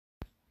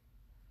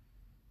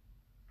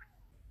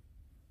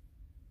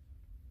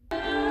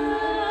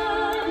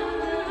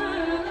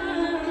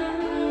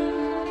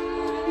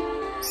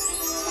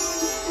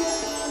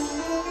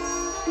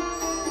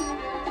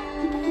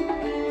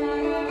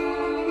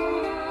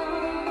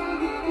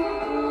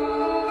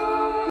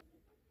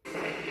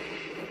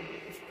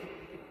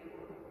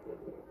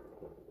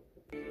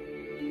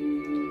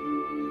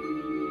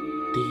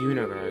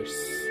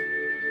multiverse.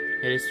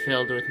 It is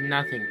filled with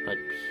nothing but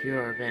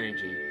pure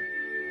energy.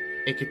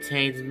 It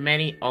contains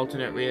many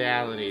alternate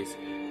realities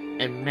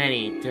and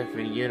many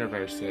different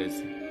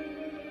universes.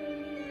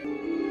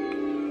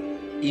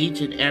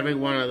 Each and every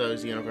one of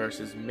those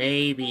universes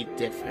may be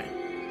different,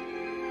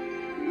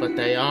 but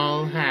they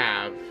all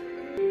have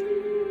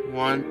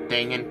one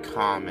thing in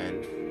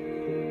common: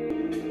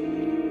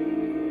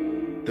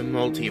 the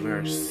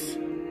multiverse.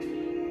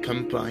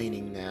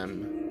 Combining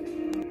them,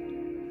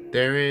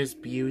 there is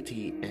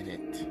beauty in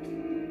it,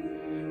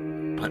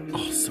 but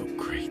also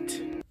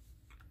great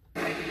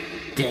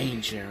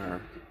danger.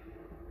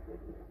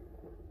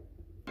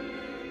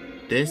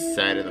 This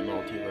side of the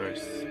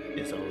multiverse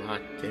is a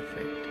lot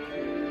different.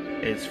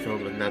 It's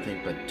filled with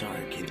nothing but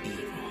dark and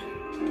evil,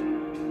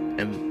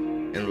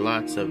 and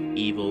lots of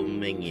evil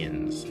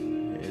minions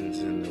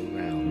in the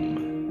realm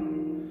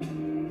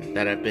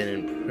that have been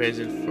in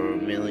prison for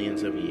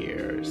millions of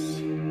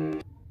years.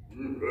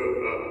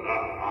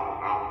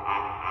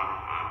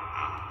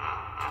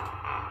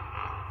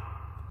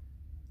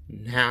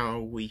 Now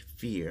we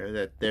fear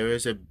that there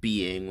is a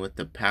being with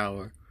the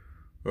power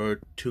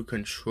to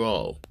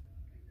control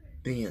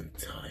the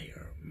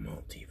entire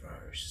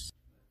multiverse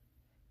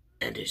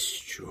and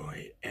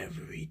destroy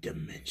every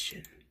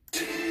dimension.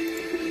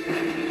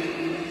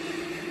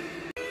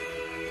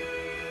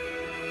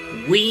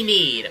 We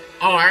need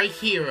our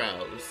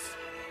heroes.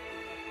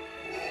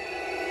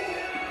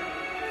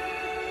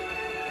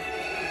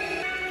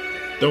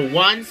 The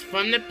ones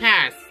from the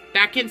past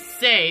that can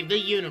save the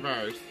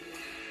universe.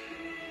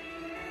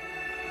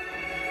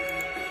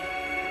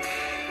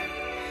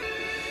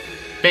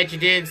 Bet you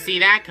didn't see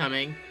that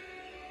coming.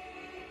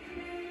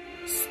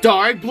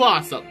 Starry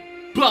Blossom,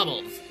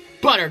 Bubbles,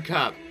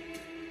 Buttercup,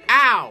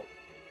 Ow,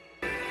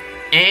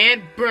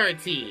 and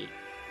Bertie.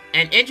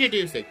 And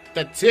introducing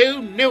the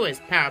two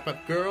newest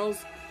Powerpuff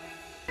Girls,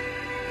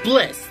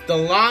 Bliss, the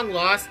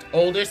long-lost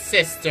older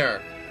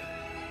sister,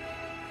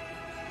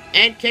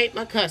 and Kate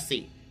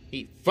McCuskey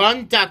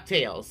from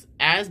DuckTales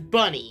as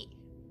Bunny.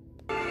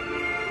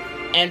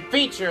 And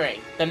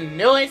featuring the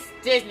newest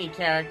Disney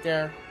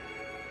character,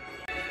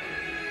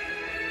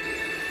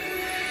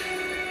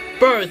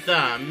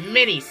 Bertha,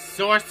 mini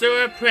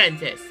sorcerer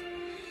apprentice,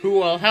 who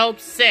will help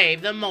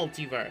save the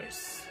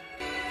multiverse.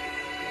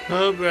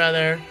 Oh,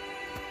 brother.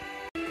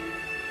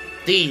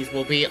 These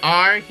will be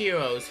our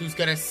heroes who's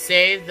gonna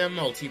save the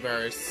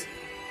multiverse.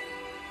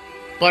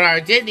 But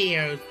our Disney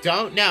heroes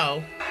don't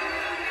know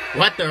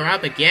what they're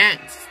up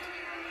against.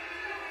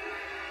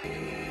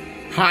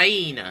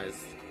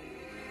 Hyenas.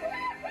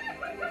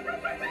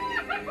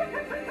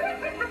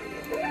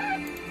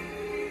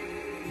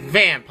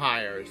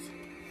 Vampires.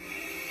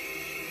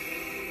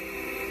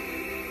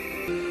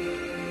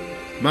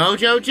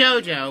 Mojo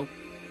Jojo.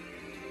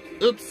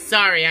 Oops,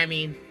 sorry, I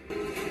mean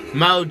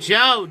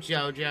Mojo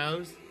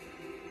Jojos.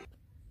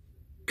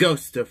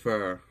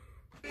 Ghostifer.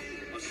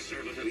 A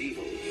servant of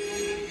evil.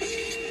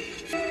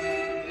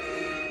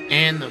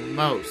 And the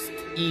most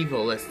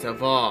evilest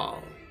of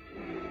all,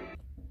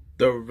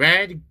 the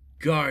Red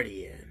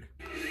Guardian.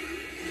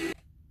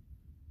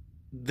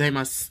 They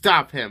must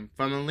stop him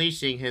from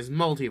unleashing his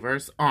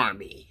multiverse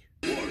army.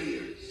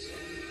 Warriors.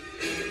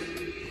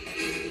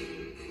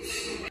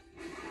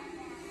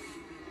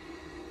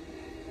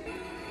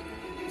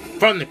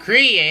 From the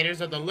creators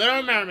of The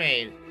Little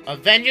Mermaid,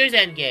 Avengers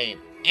Endgame,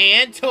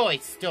 and Toy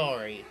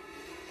Story,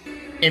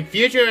 in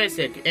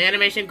futuristic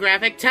animation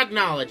graphic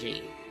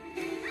technology.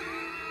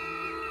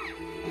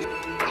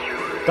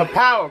 The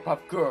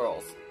Powerpuff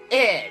Girls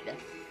in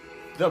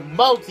the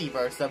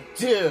Multiverse of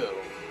Doom.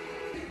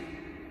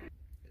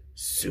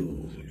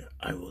 Soon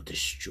I will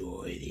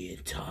destroy the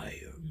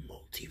entire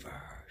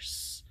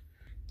multiverse.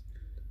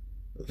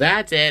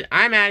 That's it.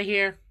 I'm out of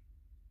here.